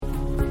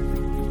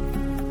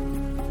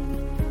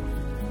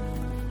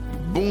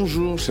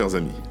Bonjour chers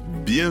amis,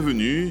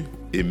 bienvenue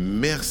et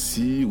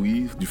merci,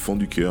 oui, du fond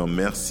du cœur,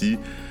 merci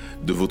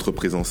de votre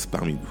présence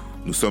parmi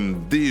nous. Nous sommes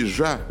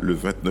déjà le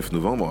 29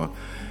 novembre,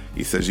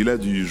 il s'agit là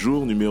du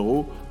jour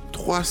numéro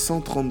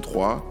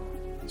 333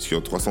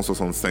 sur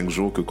 365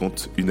 jours que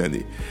compte une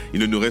année. Il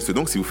ne nous reste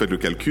donc, si vous faites le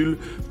calcul,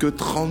 que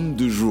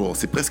 32 jours.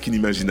 C'est presque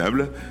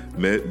inimaginable,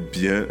 mais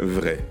bien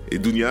vrai. Et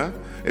Dounia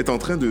est en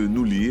train de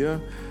nous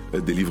lire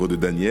des livres de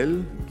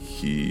Daniel,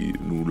 qui,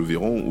 nous le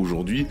verrons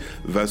aujourd'hui,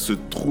 va se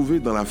trouver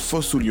dans la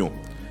fosse aux lions.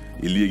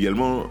 Il lit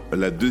également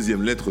la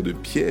deuxième lettre de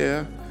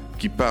Pierre,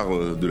 qui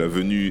parle de la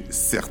venue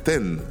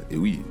certaine, et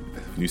oui,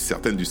 la venue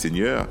certaine du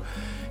Seigneur.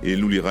 Et il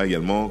nous lira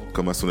également,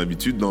 comme à son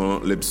habitude, dans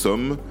les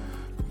psaumes,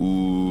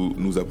 où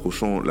nous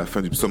approchons la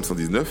fin du psaume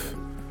 119,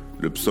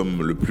 le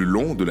psaume le plus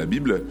long de la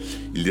Bible.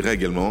 Il lira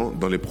également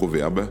dans les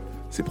proverbes,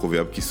 ces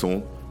proverbes qui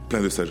sont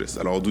pleins de sagesse.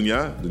 Alors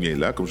Dounia est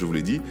là, comme je vous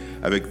l'ai dit,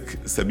 avec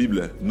sa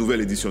Bible nouvelle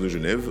édition de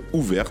Genève,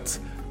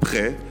 ouverte,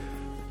 prêt.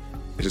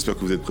 J'espère que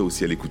vous êtes prêts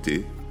aussi à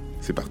l'écouter.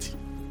 C'est parti.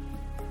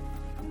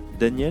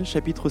 Daniel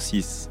chapitre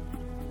 6.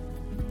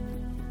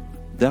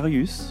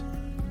 Darius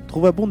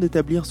trouva bon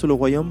d'établir sur le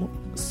royaume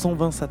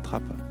 120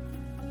 satrapes,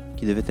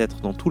 qui devaient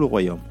être dans tout le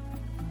royaume.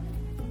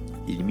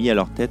 Il mit à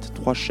leur tête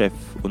 3 chefs,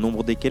 au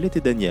nombre desquels était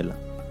Daniel,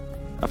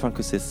 afin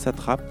que ces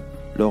satrapes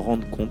leur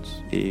rendent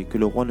compte et que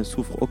le roi ne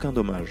souffre aucun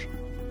dommage.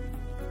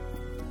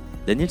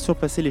 Daniel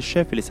surpassait les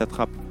chefs et les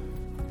satrapes,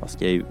 parce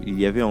qu'il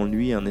y avait en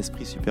lui un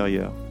esprit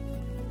supérieur.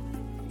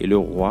 Et le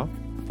roi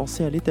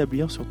pensait à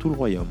l'établir sur tout le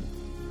royaume.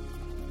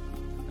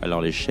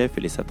 Alors les chefs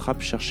et les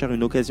satrapes cherchèrent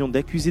une occasion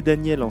d'accuser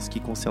Daniel en ce qui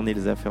concernait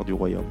les affaires du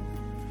royaume.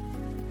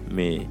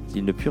 Mais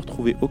ils ne purent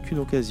trouver aucune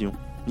occasion,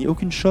 ni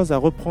aucune chose à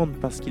reprendre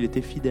parce qu'il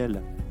était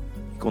fidèle,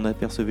 et qu'on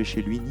n'apercevait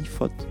chez lui ni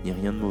faute, ni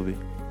rien de mauvais.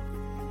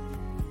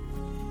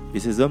 Et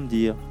ces hommes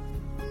dirent :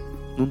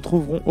 nous ne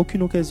trouverons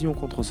aucune occasion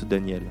contre ce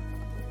Daniel,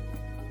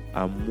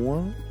 à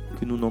moins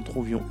que nous n'en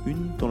trouvions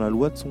une dans la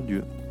loi de son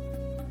Dieu.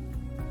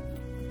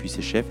 Puis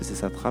ces chefs et ces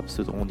satrapes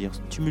se rendirent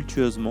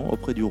tumultueusement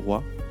auprès du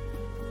roi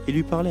et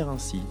lui parlèrent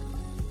ainsi :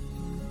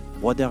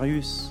 Roi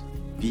Darius,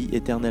 vis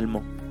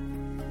éternellement.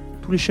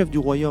 Tous les chefs du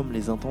royaume,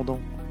 les intendants,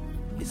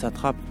 les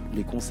satrapes,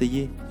 les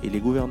conseillers et les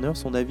gouverneurs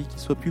sont d'avis qu'il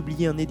soit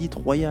publié un édit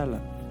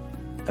royal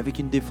avec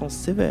une défense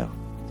sévère,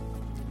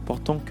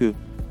 portant que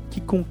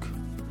quiconque,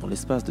 dans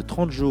l'espace de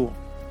 30 jours,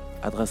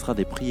 adressera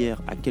des prières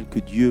à quelque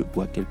dieu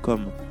ou à quelque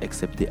homme,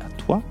 excepté à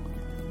toi,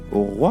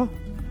 au roi,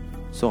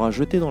 sera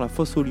jeté dans la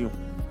fosse aux lions.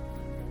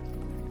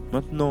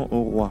 Maintenant,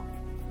 ô roi,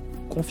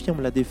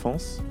 confirme la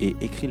défense et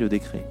écris le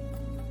décret,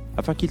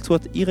 afin qu'il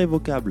soit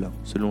irrévocable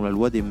selon la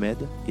loi des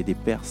Mèdes et des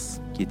Perses,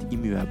 qui est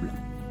immuable.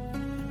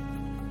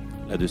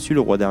 Là-dessus,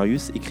 le roi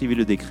Darius écrivit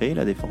le décret et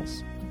la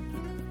défense.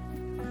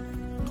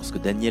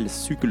 Lorsque Daniel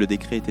sut que le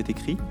décret était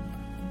écrit,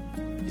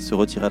 il se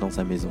retira dans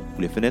sa maison,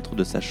 où les fenêtres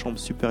de sa chambre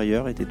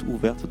supérieure étaient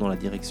ouvertes dans la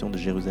direction de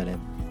Jérusalem.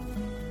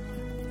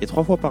 Et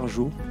 3 fois par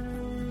jour,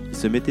 il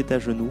se mettait à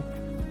genoux,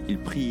 il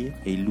priait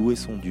et il louait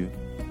son Dieu,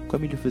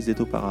 comme il le faisait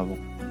auparavant.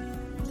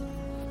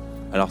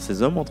 Alors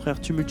ces hommes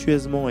entrèrent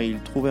tumultueusement et ils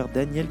trouvèrent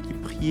Daniel qui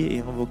priait et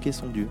invoquait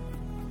son Dieu.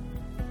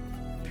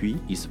 Puis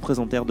ils se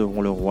présentèrent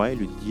devant le roi et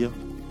lui dirent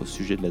au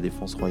sujet de la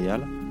défense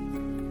royale :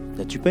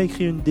 n'as-tu pas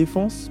écrit une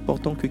défense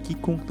portant que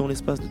quiconque dans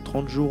l'espace de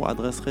 30 jours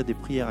adresserait des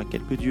prières à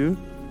quelque dieu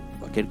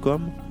ou à quelque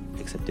homme,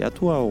 excepté à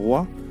toi, au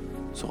roi,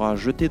 sera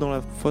jeté dans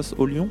la fosse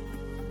aux lions ?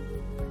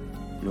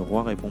 Le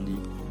roi répondit :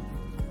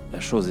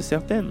 la chose est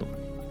certaine,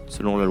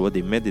 selon la loi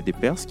des Mèdes et des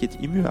Perses qui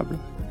est immuable.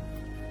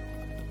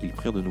 Ils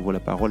prirent de nouveau la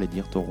parole et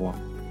dirent au roi :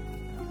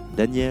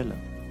 Daniel,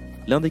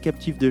 l'un des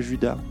captifs de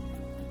Juda,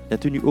 n'a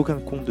tenu aucun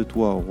compte de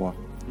toi, au roi,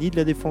 ni de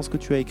la défense que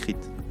tu as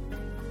écrite.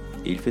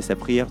 Et il fait sa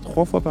prière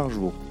 3 fois par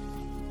jour.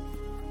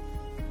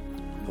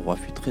 Le roi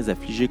fut très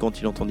affligé quand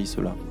il entendit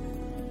cela.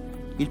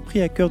 Il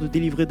prit à cœur de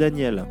délivrer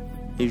Daniel,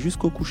 et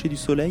jusqu'au coucher du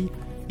soleil,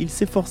 il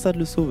s'efforça de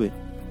le sauver.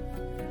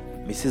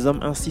 Mais ces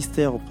hommes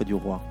insistèrent auprès du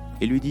roi,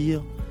 et lui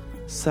dirent :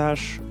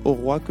 sache, ô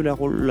roi, que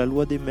la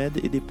loi des Mèdes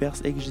et des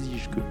Perses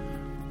exige que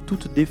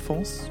toute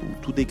défense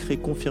ou tout décret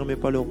confirmé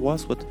par le roi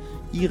soit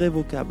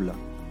irrévocable.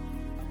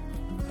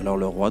 Alors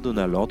le roi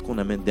donna l'ordre qu'on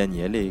amène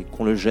Daniel et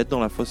qu'on le jette dans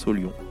la fosse aux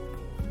lions.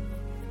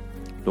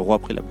 Le roi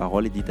prit la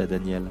parole et dit à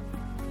Daniel :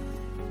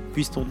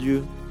 puisse ton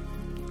Dieu,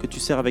 que tu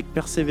sers avec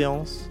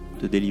persévérance,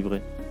 te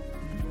délivrer.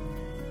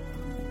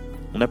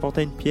 On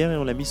apporta une pierre et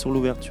on la mit sur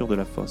l'ouverture de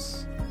la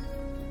fosse.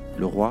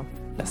 Le roi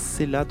la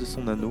scella de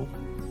son anneau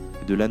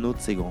et de l'anneau de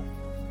ses grands,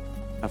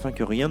 afin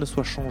que rien ne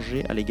soit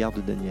changé à l'égard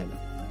de Daniel.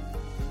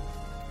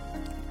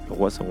 Le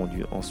roi se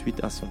rendit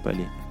ensuite à son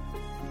palais.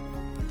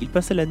 Il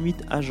passa la nuit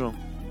à jeun.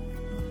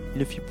 Il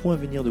ne fit point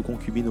venir de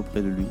concubine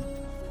auprès de lui,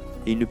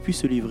 et il ne put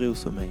se livrer au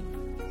sommeil.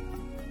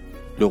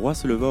 Le roi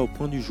se leva au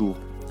point du jour,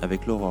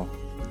 avec l'aurore,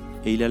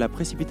 et il alla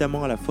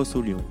précipitamment à la fosse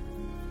aux lions.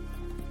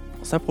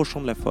 En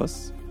s'approchant de la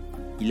fosse,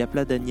 il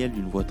appela Daniel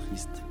d'une voix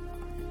triste.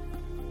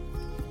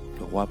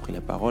 Le roi prit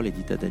la parole et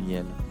dit à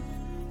Daniel :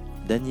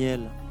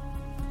 Daniel,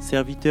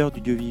 serviteur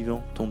du Dieu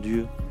vivant, ton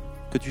Dieu,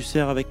 que tu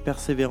sers avec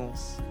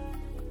persévérance,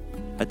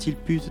 a-t-il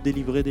pu te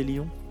délivrer des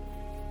lions ?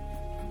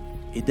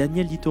 Et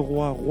Daniel dit au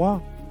roi, «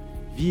 Roi,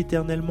 vis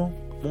éternellement.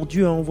 Mon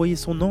Dieu a envoyé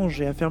son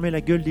ange et a fermé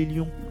la gueule des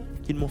lions,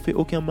 qui ne m'ont fait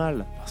aucun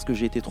mal, parce que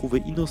j'ai été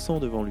trouvé innocent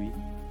devant lui.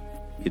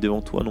 Et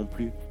devant toi non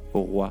plus,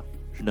 ô roi,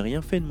 je n'ai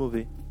rien fait de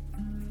mauvais. »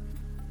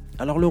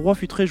 Alors le roi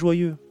fut très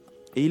joyeux,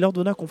 et il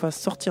ordonna qu'on fasse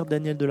sortir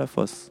Daniel de la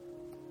fosse.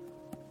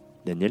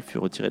 Daniel fut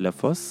retiré de la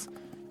fosse,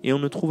 et on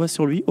ne trouva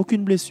sur lui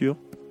aucune blessure,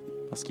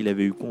 parce qu'il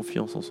avait eu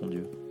confiance en son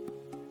Dieu.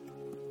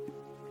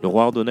 Le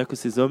roi ordonna que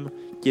ces hommes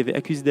qui avaient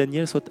accusé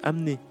Daniel soient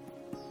amenés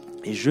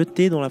et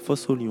jetés dans la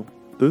fosse aux lions,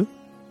 eux,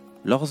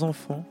 leurs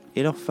enfants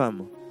et leurs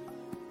femmes.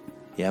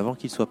 Et avant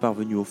qu'ils soient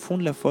parvenus au fond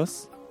de la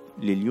fosse,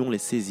 les lions les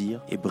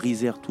saisirent et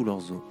brisèrent tous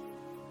leurs os.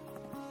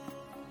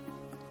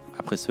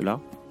 Après cela,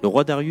 le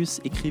roi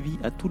Darius écrivit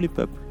à tous les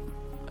peuples,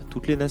 à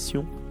toutes les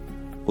nations,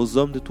 aux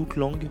hommes de toute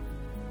langue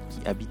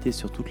qui habitaient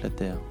sur toute la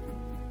terre.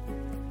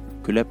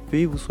 Que la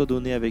paix vous soit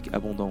donnée avec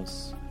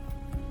abondance.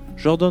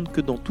 J'ordonne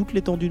que dans toute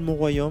l'étendue de mon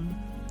royaume,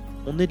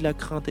 on ait de la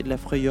crainte et de la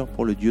frayeur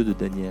pour le Dieu de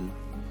Daniel,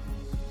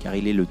 car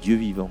il est le Dieu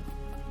vivant,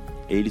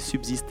 et il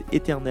subsiste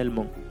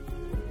éternellement.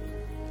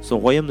 Son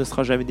royaume ne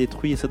sera jamais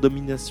détruit et sa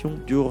domination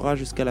durera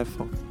jusqu'à la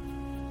fin.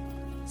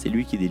 C'est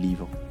lui qui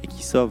délivre et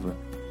qui sauve,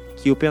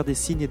 qui opère des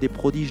signes et des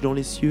prodiges dans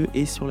les cieux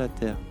et sur la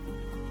terre.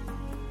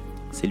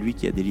 C'est lui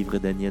qui a délivré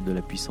Daniel de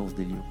la puissance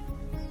des lions.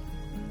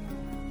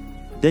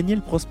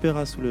 Daniel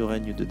prospéra sous le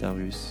règne de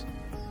Darius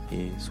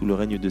et sous le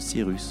règne de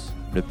Cyrus,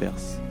 le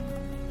Perse.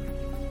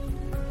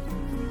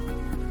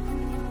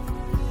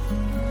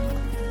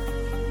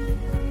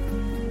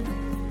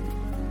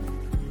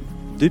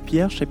 De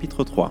Pierre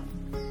chapitre 3.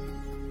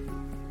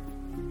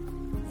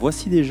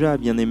 Voici déjà,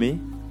 bien-aimés,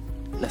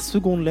 la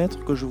seconde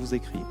lettre que je vous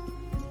écris.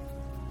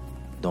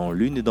 Dans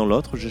l'une et dans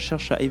l'autre, je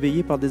cherche à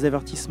éveiller par des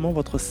avertissements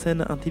votre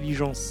saine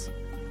intelligence,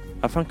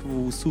 afin que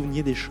vous vous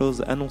souveniez des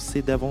choses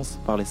annoncées d'avance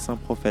par les saints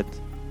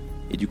prophètes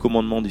et du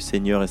commandement du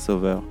Seigneur et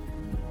Sauveur,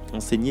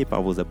 enseigné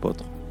par vos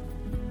apôtres.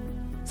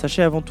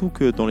 Sachez avant tout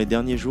que dans les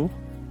derniers jours,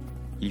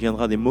 il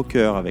viendra des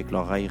moqueurs avec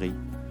leurs railleries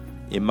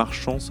et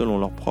marchant selon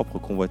leur propre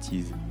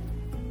convoitise.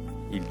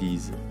 Ils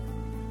disent :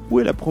 où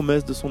est la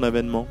promesse de son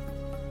avènement ?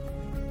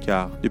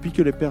 Car depuis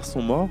que les pères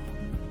sont morts,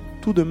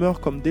 tout demeure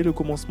comme dès le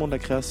commencement de la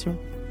création.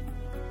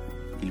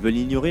 Ils veulent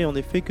ignorer en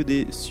effet que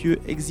des cieux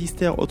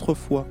existèrent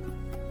autrefois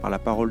par la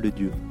parole de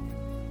Dieu,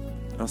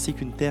 ainsi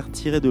qu'une terre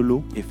tirée de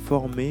l'eau est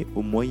formée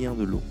au moyen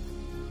de l'eau,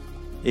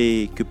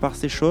 et que par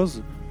ces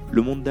choses,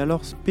 le monde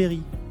d'alors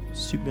périt,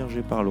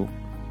 submergé par l'eau.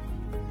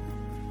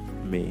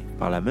 Mais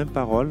par la même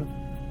parole,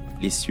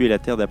 les cieux et la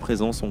terre d'à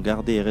présent sont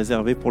gardés et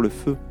réservés pour le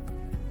feu,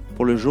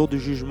 pour le jour du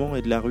jugement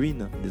et de la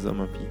ruine des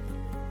hommes impies.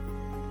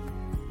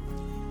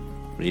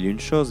 Il y a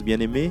une chose,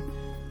 bien-aimés,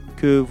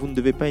 que vous ne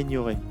devez pas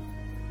ignorer.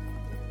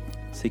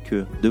 C'est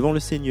que, devant le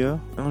Seigneur,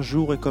 un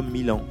jour est comme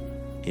 1000 ans,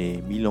 et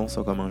 1000 ans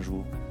sont comme un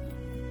jour.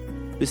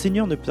 Le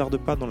Seigneur ne tarde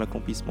pas dans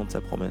l'accomplissement de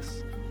sa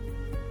promesse,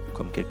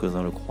 comme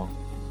quelques-uns le croient,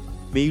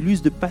 mais il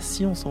use de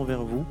patience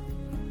envers vous,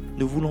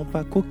 ne voulant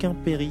pas qu'aucun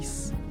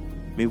périsse,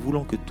 mais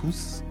voulant que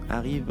tous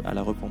arrivent à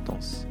la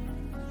repentance.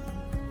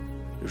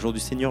 Le jour du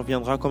Seigneur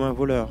viendra comme un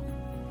voleur.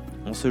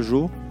 En ce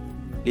jour,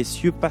 les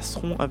cieux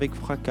passeront avec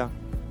fracas,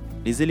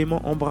 les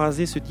éléments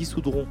embrasés se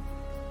dissoudront,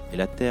 et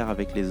la terre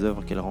avec les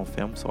œuvres qu'elle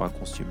renferme sera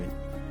consumée.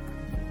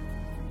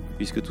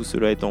 Puisque tout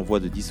cela est en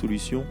voie de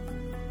dissolution,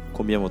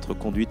 combien votre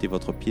conduite et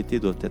votre piété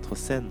doivent être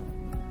saines.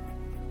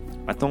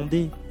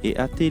 Attendez et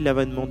hâtez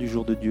l'avènement du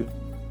jour de Dieu,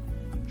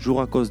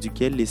 jour à cause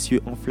duquel les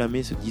cieux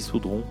enflammés se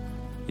dissoudront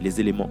et les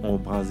éléments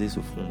embrasés se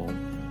fondront.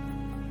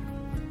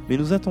 Mais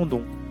nous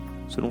attendons,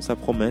 selon sa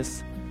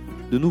promesse,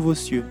 de nouveaux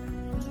cieux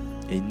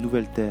et une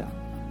nouvelle terre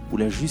où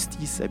la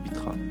justice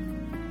habitera.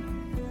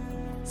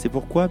 C'est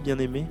pourquoi,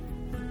 bien-aimés,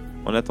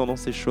 en attendant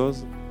ces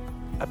choses,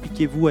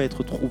 appliquez-vous à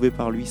être trouvés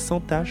par lui sans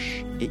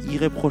tache et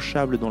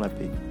irréprochables dans la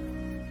paix.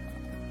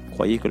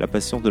 Croyez que la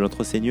patience de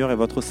notre Seigneur est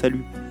votre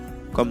salut,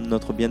 comme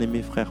notre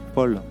bien-aimé frère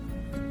Paul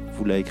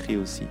vous l'a écrit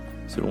aussi,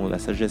 selon la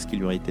sagesse qui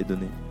lui a été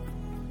donnée.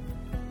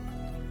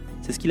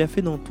 C'est ce qu'il a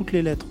fait dans toutes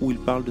les lettres où il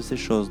parle de ces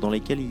choses, dans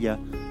lesquelles il y a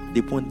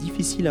des points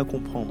difficiles à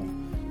comprendre,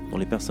 dont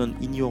les personnes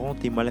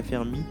ignorantes et mal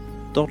affermies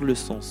tordent le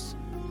sens,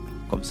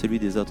 comme celui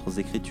des autres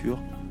Écritures,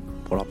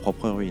 pour leur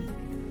propre ruine.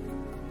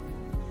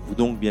 Vous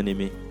donc,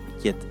 bien-aimés,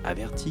 qui êtes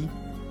avertis,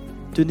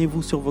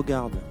 tenez-vous sur vos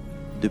gardes,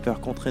 de peur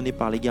qu'entraînés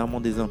par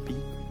l'égarement des impies,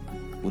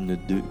 vous ne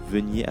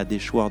deveniez à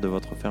déchoir de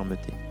votre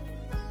fermeté.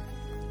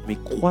 Mais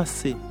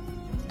croissez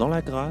dans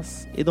la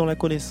grâce et dans la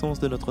connaissance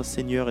de notre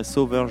Seigneur et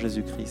Sauveur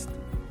Jésus-Christ.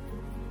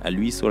 À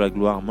lui soit la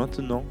gloire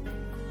maintenant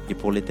et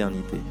pour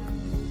l'éternité.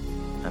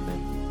 Amen.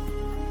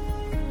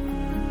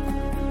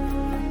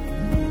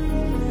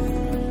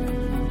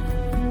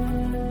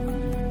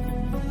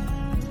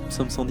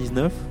 Psaume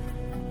 119,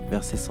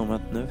 versets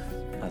 129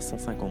 à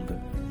 152.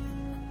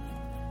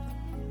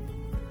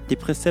 Tes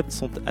préceptes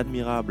sont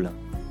admirables,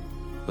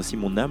 aussi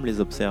mon âme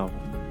les observe.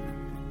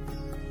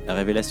 La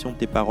révélation de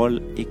tes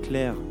paroles est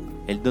claire,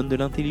 elle donne de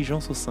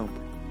l'intelligence aux simples.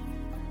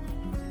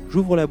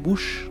 J'ouvre la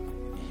bouche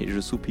et je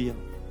soupire,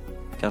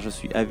 car je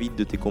suis avide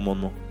de tes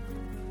commandements.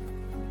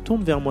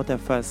 Tourne vers moi ta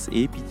face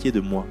et aie pitié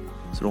de moi,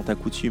 selon ta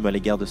coutume à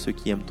l'égard de ceux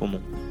qui aiment ton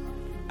nom.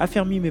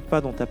 Affermis mes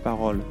pas dans ta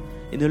parole,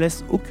 et ne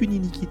laisse aucune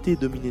iniquité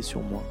dominer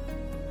sur moi.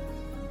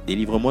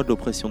 Délivre-moi de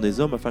l'oppression des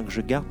hommes afin que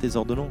je garde tes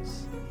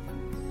ordonnances.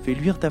 Fais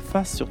luire ta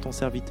face sur ton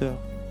serviteur,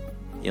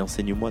 et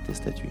enseigne-moi tes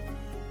statuts.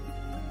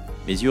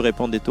 Mes yeux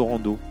répandent des torrents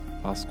d'eau,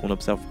 parce qu'on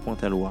n'observe point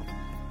ta loi.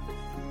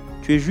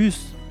 Tu es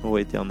juste, ô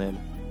Éternel,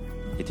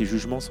 et tes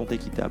jugements sont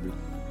équitables.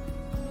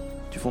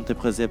 Tu fondes tes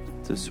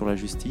préceptes sur la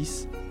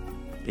justice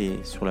et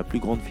sur la plus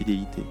grande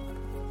fidélité.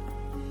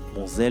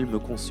 Mon zèle me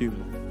consume,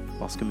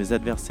 parce que mes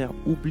adversaires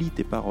oublient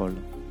tes paroles.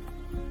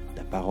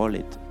 Ta parole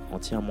est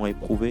entièrement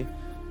éprouvée,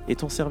 et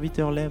ton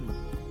serviteur l'aime.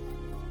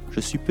 Je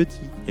suis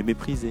petit et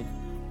méprisé.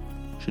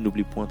 Je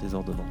n'oublie point tes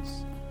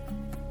ordonnances.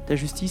 Ta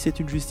justice est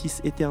une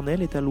justice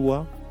éternelle, et ta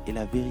loi est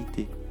la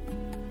vérité.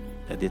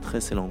 La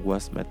détresse et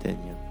l'angoisse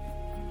m'atteignent.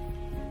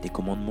 Tes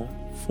commandements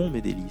font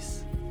mes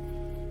délices.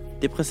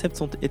 Tes préceptes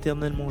sont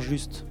éternellement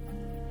justes.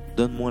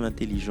 Donne-moi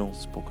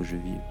l'intelligence pour que je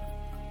vive.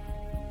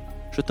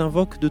 Je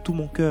t'invoque de tout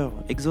mon cœur,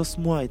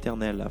 exauce-moi,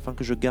 Éternel, afin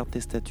que je garde tes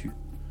statuts.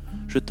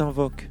 Je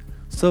t'invoque,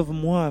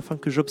 sauve-moi afin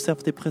que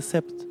j'observe tes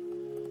préceptes.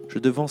 Je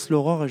devance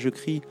l'aurore et je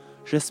crie,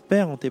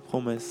 j'espère en tes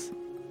promesses.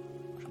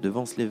 Je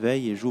devance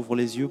l'éveil et j'ouvre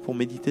les yeux pour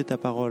méditer ta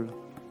parole.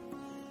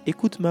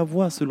 Écoute ma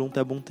voix selon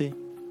ta bonté.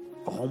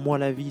 Rends-moi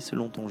la vie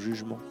selon ton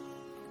jugement.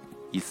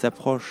 Ils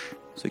s'approchent,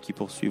 ceux qui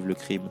poursuivent le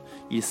crime.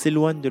 Ils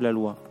s'éloignent de la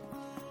loi.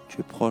 Tu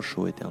es proche,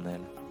 ô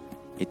Éternel,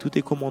 et tous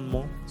tes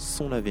commandements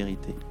sont la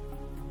vérité.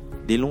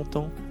 Dès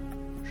longtemps,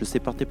 je sais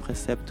par tes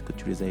préceptes que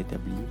tu les as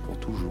établis pour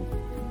toujours.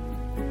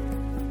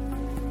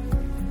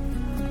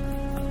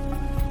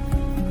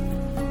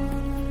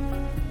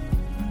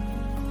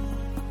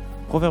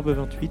 Proverbe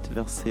 28,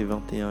 versets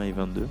 21 et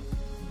 22.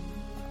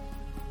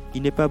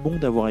 Il n'est pas bon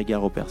d'avoir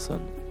égard aux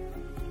personnes,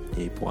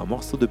 et pour un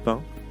morceau de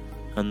pain,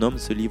 un homme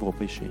se livre au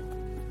péché.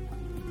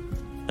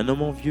 Un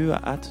homme envieux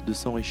a hâte de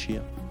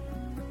s'enrichir,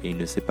 et il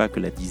ne sait pas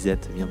que la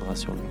disette viendra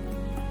sur lui.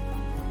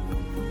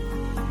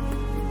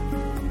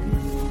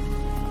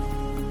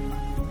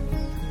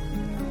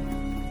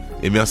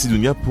 Et merci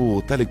Dounia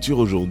pour ta lecture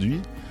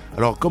aujourd'hui.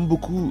 Alors comme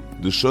beaucoup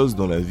de choses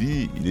dans la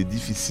vie, il est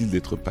difficile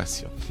d'être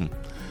patient.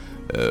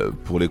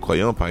 Pour les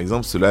croyants par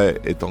exemple, cela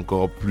est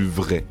encore plus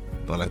vrai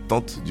dans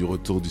l'attente du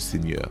retour du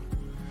Seigneur.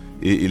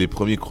 Et les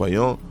premiers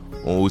croyants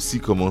ont aussi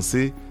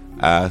commencé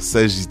à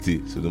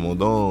s'agiter, se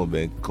demandant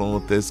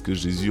quand est-ce que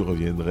Jésus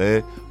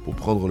reviendrait pour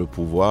prendre le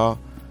pouvoir.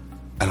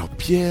 Alors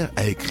Pierre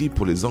a écrit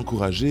pour les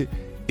encourager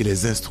et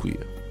les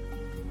instruire,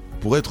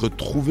 pour être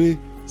trouvés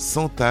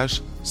sans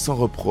tâche, sans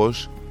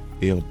reproche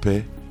et en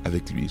paix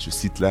avec lui. Je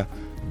cite là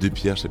 2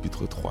 Pierre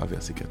chapitre 3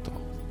 verset 14.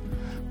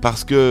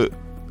 Parce que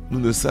nous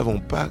ne savons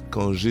pas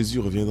quand Jésus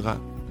reviendra.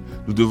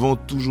 Nous devons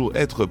toujours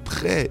être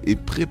prêts et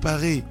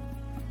préparés.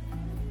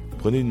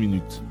 Prenez une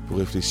minute pour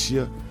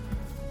réfléchir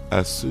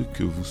à ce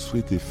que vous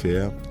souhaitez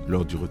faire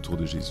lors du retour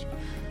de Jésus.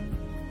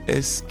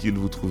 Est-ce qu'il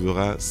vous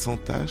trouvera sans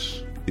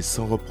tâche et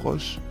sans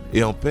reproche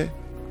et en paix?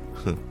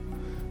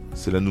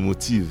 Cela nous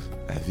motive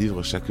à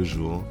vivre chaque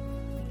jour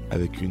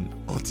avec une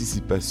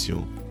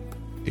anticipation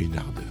et une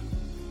ardeur.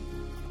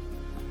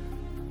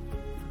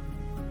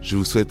 Je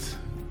vous souhaite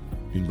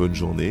une bonne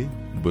journée,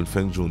 une bonne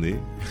fin de journée,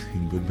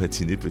 une bonne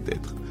matinée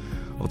peut-être.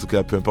 En tout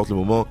cas, peu importe le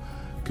moment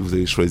que vous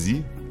avez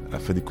choisi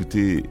afin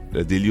d'écouter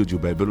la Daily Audio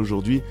Bible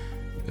aujourd'hui,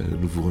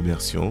 nous vous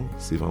remercions.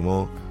 C'est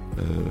vraiment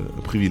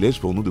un privilège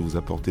pour nous de vous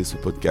apporter ce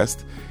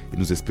podcast et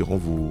nous espérons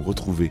vous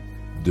retrouver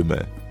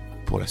demain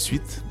pour la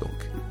suite.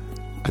 Donc,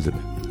 à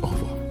demain. Au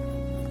revoir.